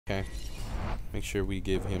Okay. Make sure we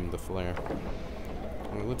give him the flare.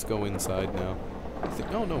 Well, let's go inside now.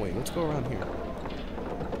 Oh, no, wait. Let's go around here.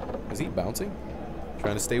 Is he bouncing?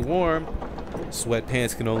 Trying to stay warm.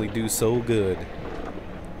 Sweatpants can only do so good.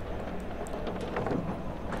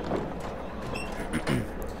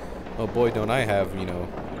 Oh boy, don't I have, you know,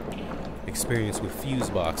 experience with fuse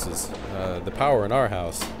boxes. The power in our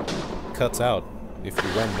house cuts out if you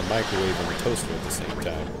run the microwave and the toaster at the same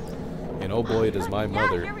time. And oh boy, does my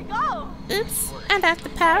mother... Yeah, here we go. Oops, I knocked the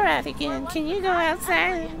power out again. Can you go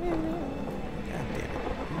outside? God damn it.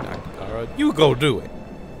 You knocked the power out. You go do it.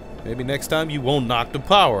 Maybe next time you won't knock the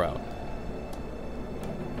power out.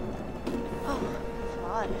 Oh,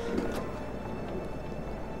 God.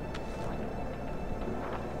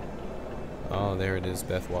 Oh, there it is,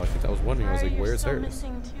 Beth Watkins. I was wondering, I was like, where's You're hers?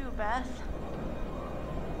 missing too, Beth.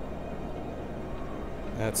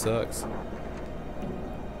 That sucks.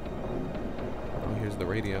 Oh, here's the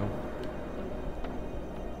radio.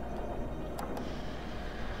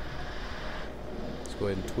 Let's go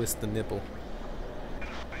ahead and twist the nipple.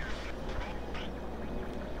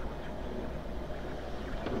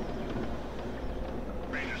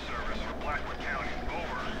 Ranger service for Blackwood County.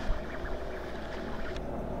 Over.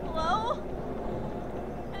 Hello?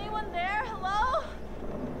 Anyone there? Hello?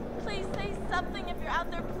 Please say something if you're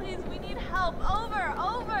out there. Please, we need help. Over,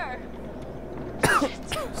 over.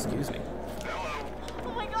 Excuse me. Hello.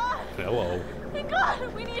 Oh my God. Hello. Thank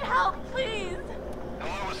God, we need help, please.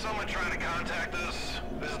 Hello, is someone trying to contact us?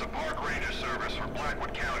 This is the Park Ranger service for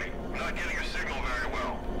Blackwood County. I'm not getting your signal very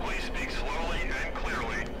well. Please speak slowly and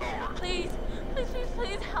clearly. Over. Please, please, please,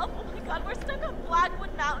 please help. Oh my God, we're stuck on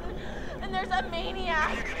Blackwood Mountain and there's a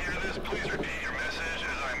maniac. If you can hear this, please repeat your message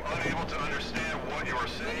as I'm unable to understand what you are We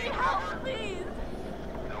saying. need help, Over. please.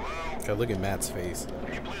 Hello? God, look at Matt's face.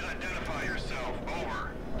 Can you please identify yourself? Over.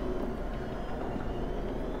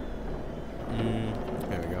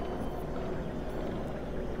 There we go.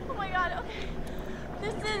 Oh my God, okay.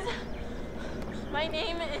 This is... My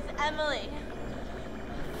name is Emily.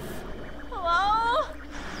 Hello?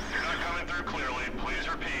 You're not coming through clearly. Please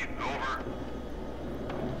repeat. Over.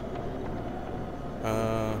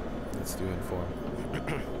 Let's do inform.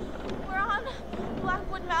 We're on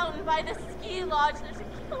Blackwood Mountain by the ski lodge. There's a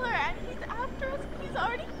killer and he's after us. He's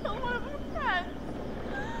already killed one of our friends.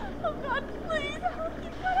 Oh God, please help. You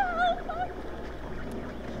gotta help us.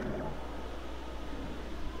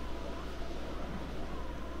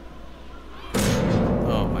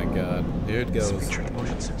 Oh my God. Here it goes. Speech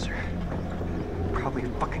motion sensor. Probably a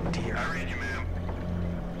fucking deer. I read you, ma'am.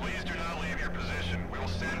 Please do not leave your position. We will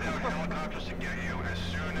send out helicopters to get you as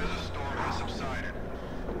soon as the storm has subsided.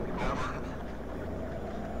 Over.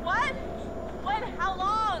 What? When? How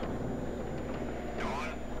long? Dawn,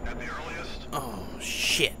 at the earliest. Oh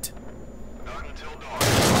shit. Not until dawn.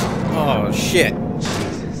 Oh shit.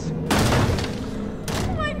 Jesus.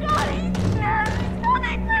 Oh my God, he's there. He's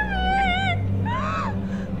coming for me.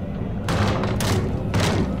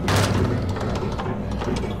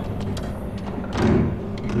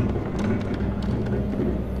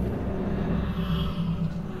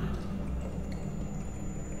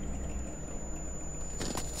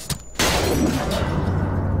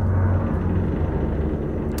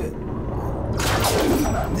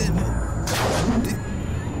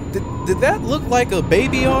 Did that look like a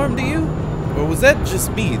baby arm to you? Or was that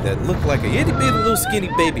just me that looked like a itty bitty little skinny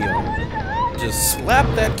baby arm? Just slap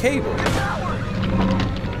that cable.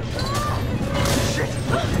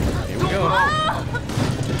 Here we go.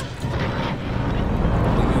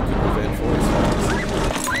 Only you can prevent forest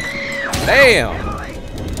fires. Bam!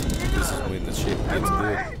 This is when the shit gets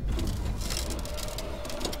good.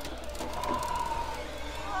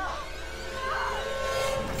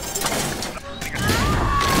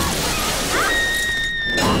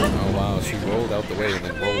 Oh wow, she rolled out the way and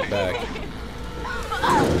then rolled back.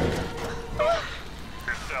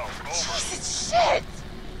 Yourself. Jesus, shit.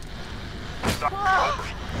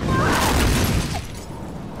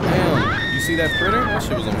 Damn, you see that printer? That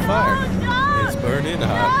shit was on fire. It's burning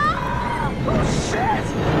hot.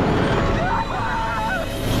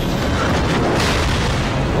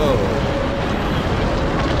 Whoa.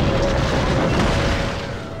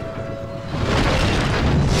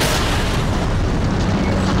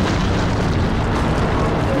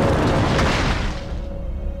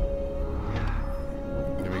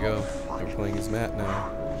 There we go. We're playing as Matt now.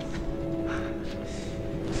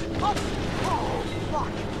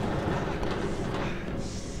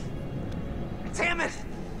 Damn it!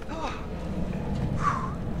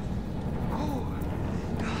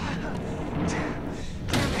 Damn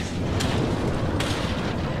it!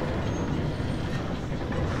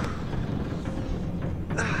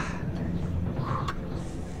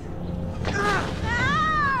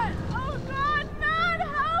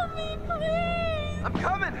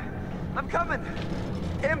 coming.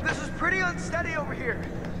 Em, this is pretty unsteady over here.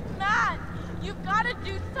 Matt, you've got to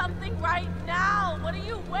do something right now. What are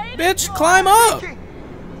you waiting Bitch, for? climb up!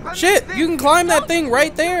 I'm Shit, just you can thinking. climb that thing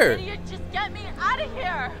right there. Idiot, just get me out of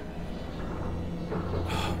here.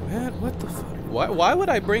 Man, what the fuck? Why would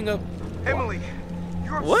I bring up... Emily,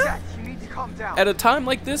 you're upset. What? You need to calm down. At a time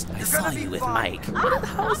like this? I You're saw gonna be you with fine. Mike. What the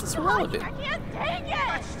hell is this relevant? I can't take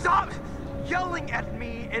it. Stop yelling at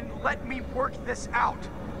me and let me work this out,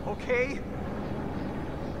 okay?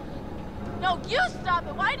 No, you stop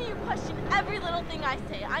it. Why do you question every little thing I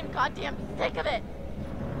say? I'm goddamn sick of it.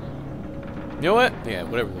 You know what? Yeah,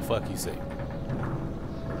 whatever the fuck you say.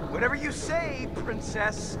 Whatever you say,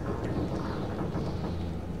 princess.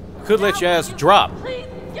 Could let your ass Now, drop. Please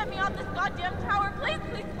get me off this goddamn tower. Please,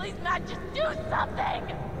 please, please, Matt, just do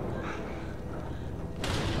something.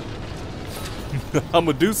 I'm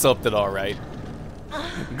gonna do something, all right.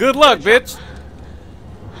 Good luck, bitch.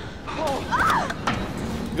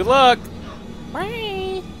 Good luck.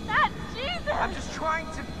 Matt, Jesus. I'm just trying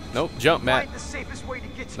to Nope, jump, Matt. find the safest way to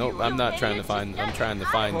get to Nope, you. I'm not trying to find. I'm trying to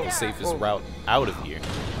find the safest route out of here.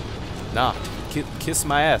 Nah, kiss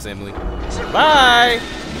my ass, Emily. Bye.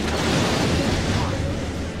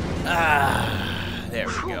 Ah, there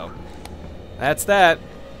we go. That's that.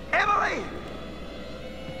 Emily!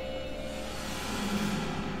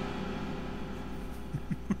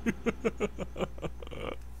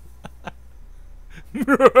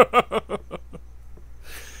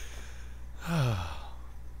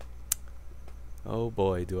 Oh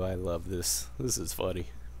boy, do I love this. This is funny.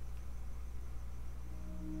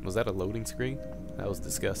 Was that a loading screen? That was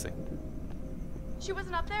disgusting. She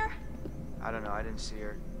wasn't up there? I don't know, I didn't see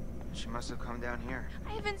her. She must have come down here.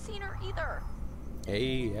 I haven't seen her either.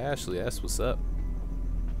 Hey, Ashley, that's what's up.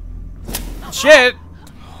 Shit!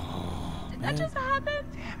 Did that just happen?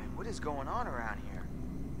 Damn it, what is going on around here?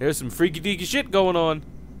 There's some freaky deaky shit going on.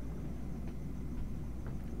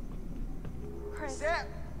 Chris, Sam!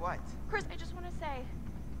 What? Chris, I just want to say,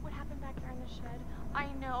 what happened back there in the shed? I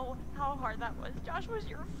know how hard that was. Josh was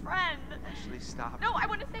your friend. Ashley, stop. No, I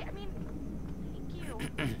want to say, thank you.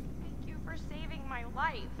 Thank you for saving my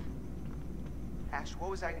life. Ash, what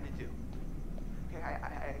was I gonna do? Okay,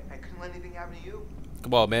 I couldn't let anything happen to you.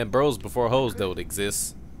 Come on, man. Bros before hoes don't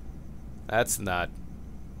exist. That's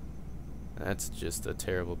just a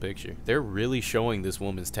terrible picture. They're really showing this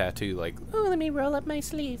woman's tattoo like, Ooh, let me roll up my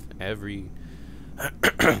sleeve. every...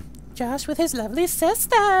 Josh with his lovely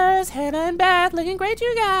sisters. Hannah and Beth looking great,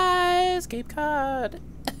 you guys. Cape Cod.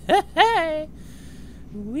 Hey.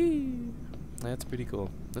 Woo. That's pretty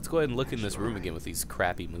cool. Let's go ahead and look in this room again with these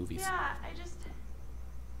crappy movies. Yeah,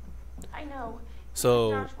 I know.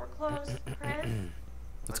 So, Josh, we're close, Chris.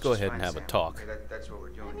 let's go just ahead and find have a Sam, talk. Okay, that's what we're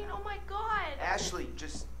doing I mean, now. oh my God. Ashley,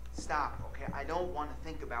 just stop, okay? I don't want to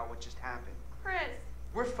think about what just happened. Chris.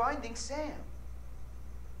 We're finding Sam.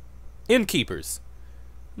 Innkeepers.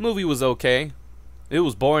 Movie was okay. It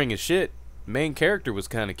was boring as shit. Main character was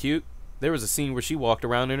kind of cute. There was a scene where she walked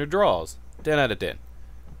around in her drawers. 10 out of 10.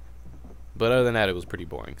 But other than that, it was pretty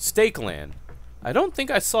boring. Stakeland. I don't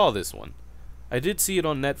think I saw this one. I did see it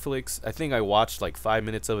on Netflix. I think I watched like 5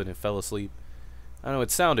 minutes of it and fell asleep. I don't know,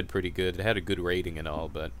 it sounded pretty good. It had a good rating and all,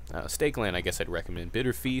 but Stakeland, I guess I'd recommend.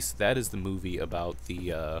 Bitter Feast, that is the movie about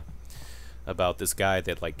the about this guy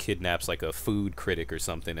that like kidnaps like a food critic or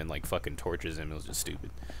something and like fucking tortures him. It was just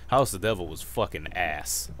stupid. House of the Devil was fucking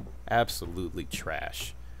ass. Absolutely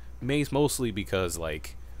trash. Mostly because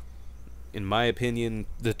like, in my opinion,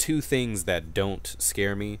 the two things that don't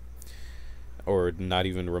scare me or not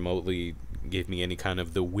even remotely give me any kind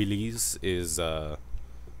of the willies is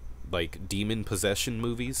like demon possession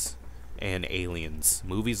movies and aliens.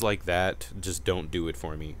 Movies like that just don't do it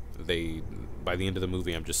for me. By the end of the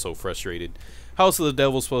movie, I'm just so frustrated. House of the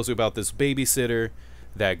Devil's supposed to be about this babysitter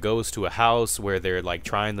that goes to a house where they're like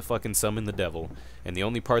trying to fucking summon the devil, and the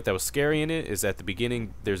only part that was scary in it is at the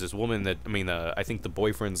beginning there's this woman that, I think the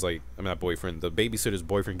boyfriend's like, not boyfriend, the babysitter's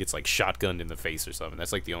boyfriend gets like shotgunned in the face or something.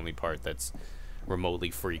 That's like the only part that's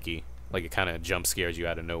remotely freaky. Like it kind of jump scares you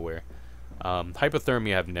out of nowhere.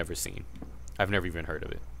 Hypothermia I've never seen. I've never even heard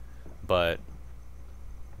of it. But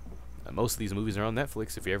most of these movies are on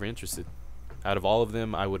Netflix if you're ever interested. Out of all of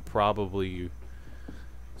them, I would probably...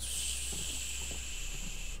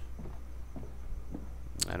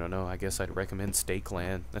 I don't know, I guess I'd recommend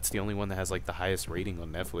Stakeland. That's the only one that has like the highest rating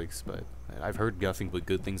on Netflix, but I've heard nothing but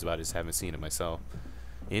good things about it, just haven't seen it myself.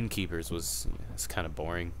 Innkeepers it's kind of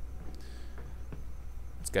boring.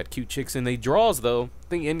 It's got cute chicks in they draws though. I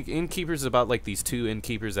think Innkeepers is about like these two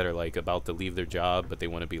innkeepers that are like about to leave their job, but they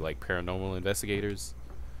want to be like paranormal investigators.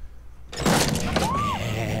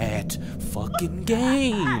 That fucking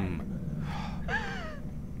game.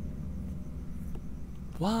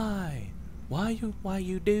 Why? Why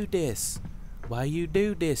you do this? Why you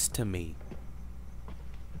do this to me?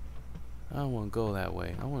 I don't want to go that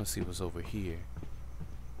way. I want to see what's over here.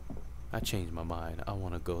 I changed my mind. I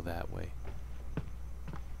want to go that way.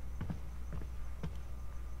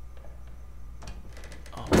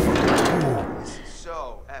 Oh. This is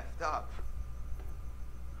so effed up.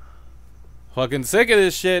 Fucking sick of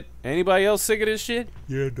this shit. Anybody else sick of this shit?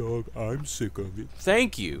 Yeah, dog, I'm sick of it.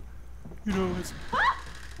 Thank you. You know, it's...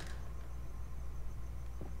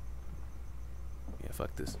 Yeah,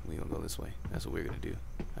 fuck this. We gonna go this way. That's what we're gonna do.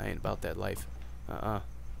 I ain't about that life. God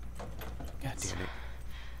damn it.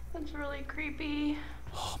 That's really creepy.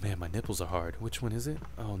 Oh man, my nipples are hard. Which one is it?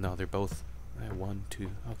 Oh no, they're both. One,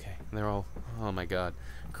 two. Okay, they're all. Oh my god,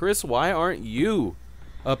 Chris, why aren't you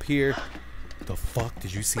up here? The fuck?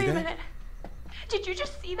 Did you see Wait that? a minute. Did you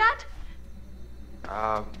just see that?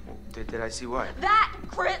 Did I see what? That,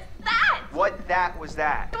 Chris, that! What that was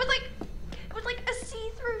that? It was like a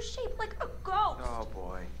see-through shape, like a ghost. Oh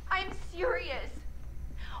boy. I'm serious.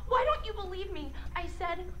 Why don't you believe me? I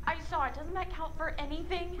said I saw it. Doesn't that count for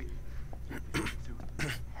anything?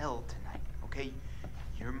 Through hell tonight, okay?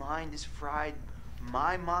 Your mind is fried.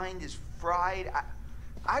 My mind is fried.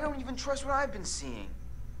 I don't even trust what I've been seeing.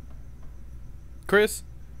 Chris,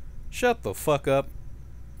 shut the fuck up.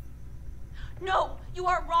 No, you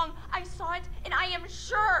are wrong. I saw it, and I am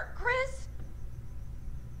sure, Chris.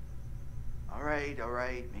 All right.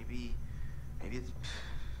 Maybe you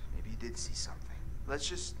did see something. Let's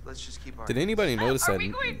just keep our. Did anybody notice Are that we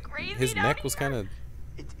going crazy his down neck was here? kind of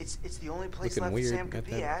It's the only place looking left weird Sam could at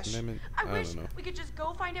be, that Ash. moment? I wish don't know. we could just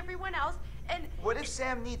go find everyone else and. What if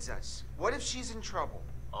Sam needs us? What if she's in trouble?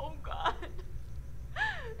 Oh God.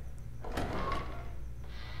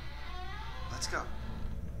 Let's go.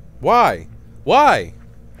 Why? Why?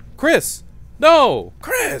 Chris! No!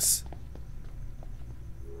 Chris!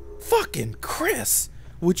 Fucking Chris!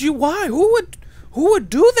 Would you? Why? Who would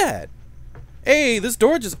do that? Hey, this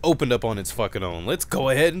door just opened up on its fucking own. Let's go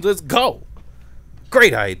ahead and let's go.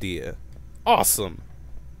 Great idea. Awesome.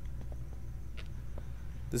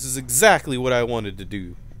 This is exactly what I wanted to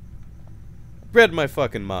do. Read my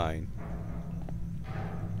fucking mind.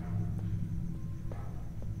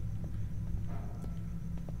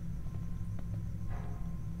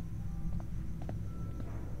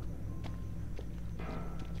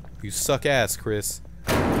 You suck ass, Chris.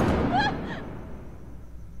 Fuck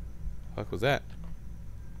was that?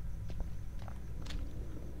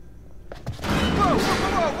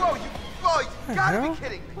 Whoa! You gotta be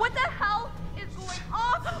kidding me! What the hell is going on?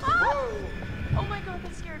 Ah! Oh my God,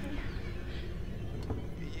 that scared me.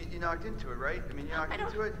 You knocked into it, right? I mean, you knocked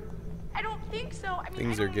into it? I don't think so. I mean,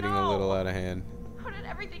 Things I are don't getting know. a little out of hand. How did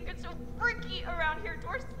everything get so freaky around here?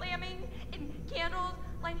 Doors slamming and candles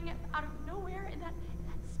lighting up out of nowhere, and that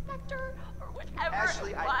specter or whatever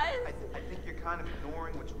Ashley, it was. I think you're kind of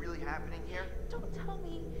ignoring what's really happening here. Don't tell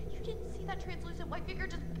me you didn't see that translucent white figure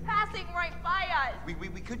just passing right by us. We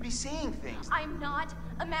could be seeing things. I'm not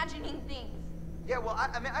imagining things. Yeah, well,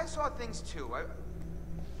 I mean, I saw things too.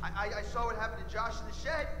 I saw what happened to Josh in the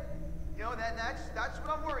shed. You know, that's what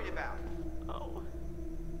I'm worried about. Oh.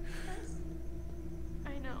 Chris,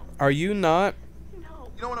 I know. Are you not? No.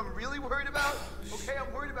 You know what I'm really worried about? Okay,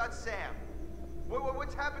 I'm worried about Sam.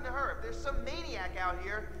 What's happened to her? If there's some maniac out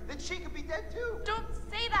here, then she could be dead too. Don't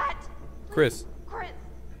say that. Chris. Chris.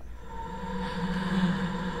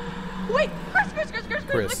 Wait, Chris,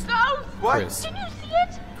 Chris. the ghost! What? Chris. Did you see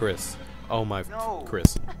it? Chris. Oh my. No.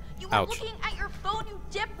 Chris. You were Ouch. looking at your phone, you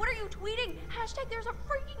dip. What are you tweeting? Hashtag there's a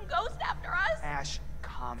freaking ghost after us. Ash,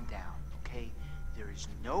 calm down, okay? There is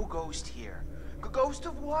no ghost here. Ghost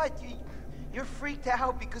of what? You're freaked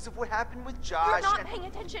out because of what happened with Josh. You're not and- paying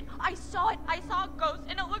attention. I saw it. I saw a ghost,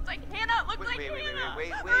 and it looked like Hannah. It looked like Hannah.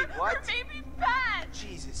 wait, Her what? baby's pet.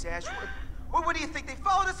 Jesus, Ash, what do you think? They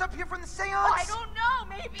followed us up here from the seance? Oh, I don't know.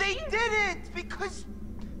 Maybe. They didn't, because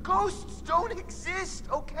ghosts don't exist,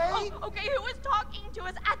 okay? Oh, okay, who was talking to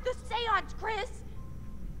us at the seance, Chris?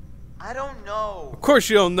 I don't know. Of course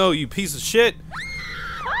you don't know, you piece of shit.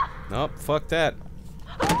 Nope. Fuck that.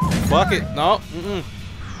 Fuck it. No.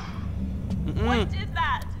 What did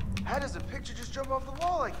that? How does a picture just jump off the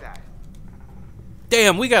wall like that?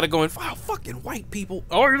 Damn, we gotta go and find fucking white people.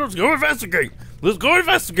 Oh, let's go investigate. Let's go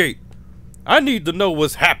investigate. I need to know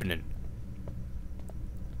what's happening.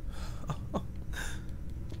 Oh,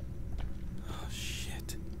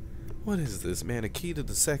 shit. What is this, man? A key to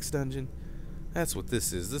the sex dungeon? That's what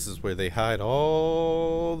this is. This is where they hide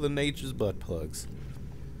all the nature's butt plugs.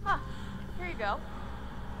 Huh. Here you go.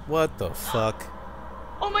 What the fuck?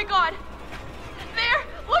 Oh my God. There.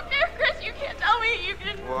 Look there, Chris. You can't tell me you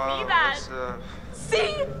didn't see that.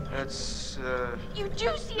 See? That's, You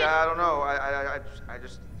do see it? I don't know. I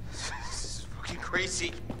just... This is fucking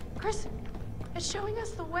crazy. Chris, it's showing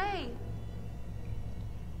us the way.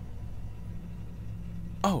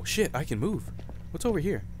 Oh shit, I can move. What's over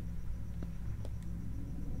here?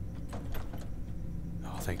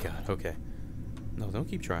 Oh, thank God. Okay. No, don't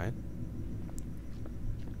keep trying.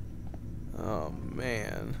 Oh,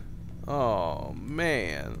 man. Oh,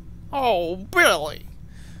 man. Oh, Billy.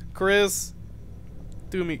 Chris,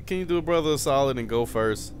 can you do a brother a solid and go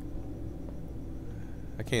first?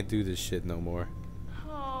 I can't do this shit no more.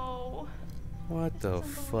 Oh. What the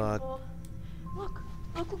fuck? Look,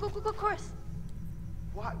 Chris.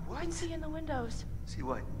 What? You can see in the windows. See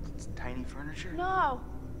what? It's tiny furniture? No.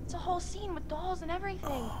 It's a whole scene with dolls and everything.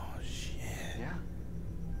 Oh, shit. Yeah.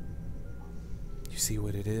 You see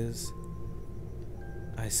what it is?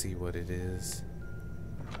 I see what it is.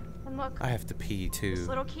 And look. I have to pee too. This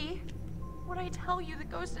little key. What did I tell you? The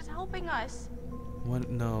ghost is helping us. What?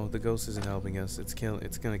 No, the ghost isn't helping us. It's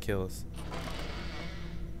gonna kill us.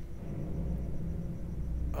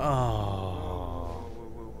 Oh.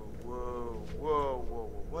 Whoa.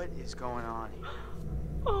 What is going on here?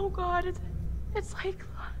 Oh God, it's like.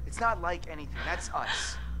 It's not like anything. That's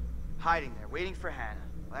us. Hiding there, waiting for Hannah.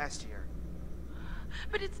 Last year.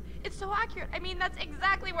 But it's so accurate. I mean, that's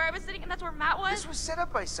exactly where I was sitting, and that's where Matt was. This was set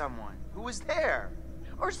up by someone. Who was there?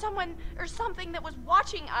 Or someone, or something that was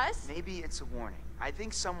watching us. Maybe it's a warning. I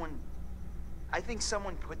think someone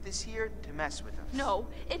put this here to mess with us. No,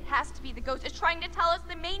 it has to be the ghost. It's trying to tell us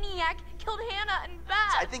the maniac killed Hannah and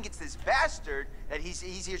Beth. I think it's this bastard that he's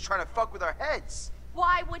here trying to fuck with our heads.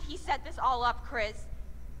 Why would he set this all up, Chris?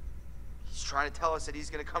 He's trying to tell us that he's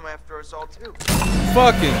gonna come after us all too.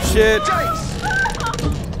 Fucking shit.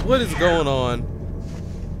 Yikes! What is going on?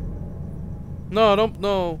 No, don't.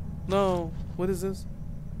 No. What is this?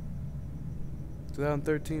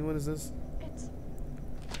 2013. What is this?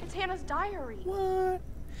 It's Hannah's diary. What?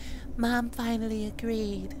 Mom finally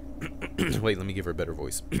agreed. Wait, let me give her a better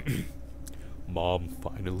voice. Mom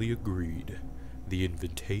finally agreed. The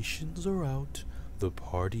invitations are out. The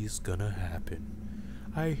party's gonna happen.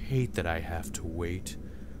 I hate that I have to wait.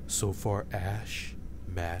 So far, Ash,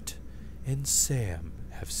 Matt, and Sam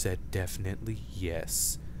have said definitely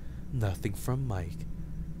yes. Nothing from Mike. ...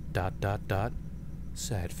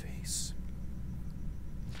 Sad face.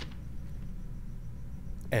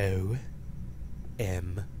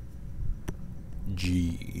 OMG.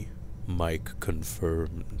 Mike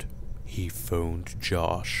confirmed. He phoned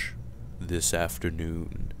Josh this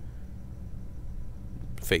afternoon.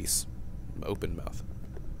 Face. Open mouth.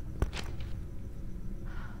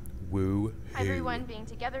 Woo. Everyone being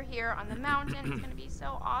together here on the mountain is going to be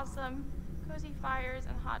so awesome. Cozy fires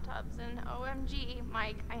and hot tubs and OMG,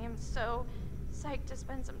 Mike, I am so psyched to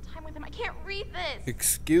spend some time with him. I can't read this.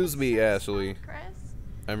 Excuse me, Ashley. Chris.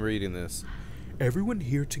 I'm reading this. Everyone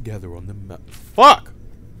here together on the mountain. Fuck!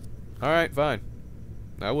 Alright, fine.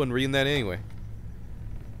 I wasn't reading that anyway.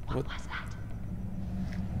 What was that?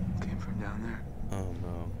 Came from down there. Oh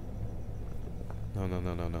no.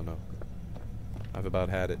 No. I've about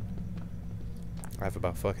had it. I've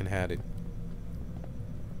about fucking had it.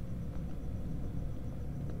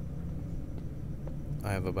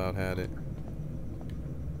 I have about had it.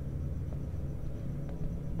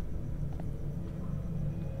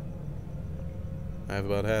 I have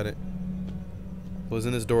about had it.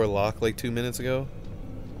 Wasn't this door locked like 2 minutes ago?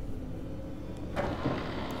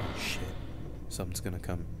 Oh shit. Something's gonna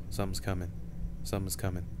come. Something's coming. Something's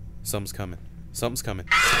coming. Something's coming. Something's coming.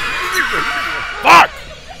 Fuck!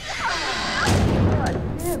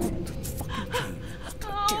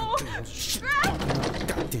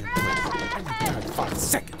 Goddamn. I need 5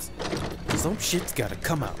 seconds. Some shit's gotta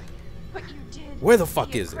come out. But you did. Where the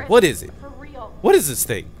fuck is it? What is it? For real. What is this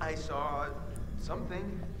thing? I saw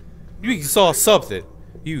something. You saw something.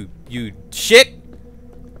 You shit.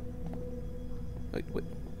 Wait, what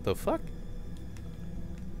the fuck?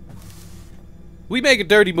 We making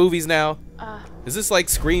dirty movies now? Is this like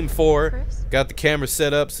Scream 4? Chris? Got the camera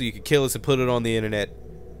set up so you can kill us and put it on the internet?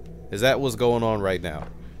 Is that what's going on right now?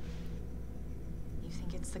 You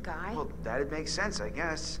think it's the guy? Well, that'd make sense, I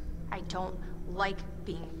guess. I don't like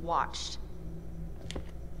being watched.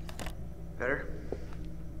 Better?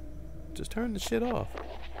 Just turn the shit off.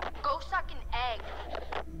 Go suck an egg.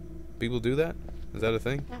 People do that? Is that a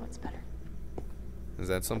thing? Now it's better. Is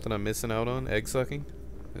that something I'm missing out on? Egg sucking?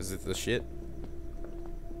 Is it the shit?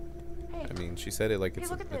 Hey, I mean, she said it like Hey,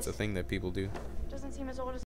 look at it's a this. thing that people do. doesn't seem as old as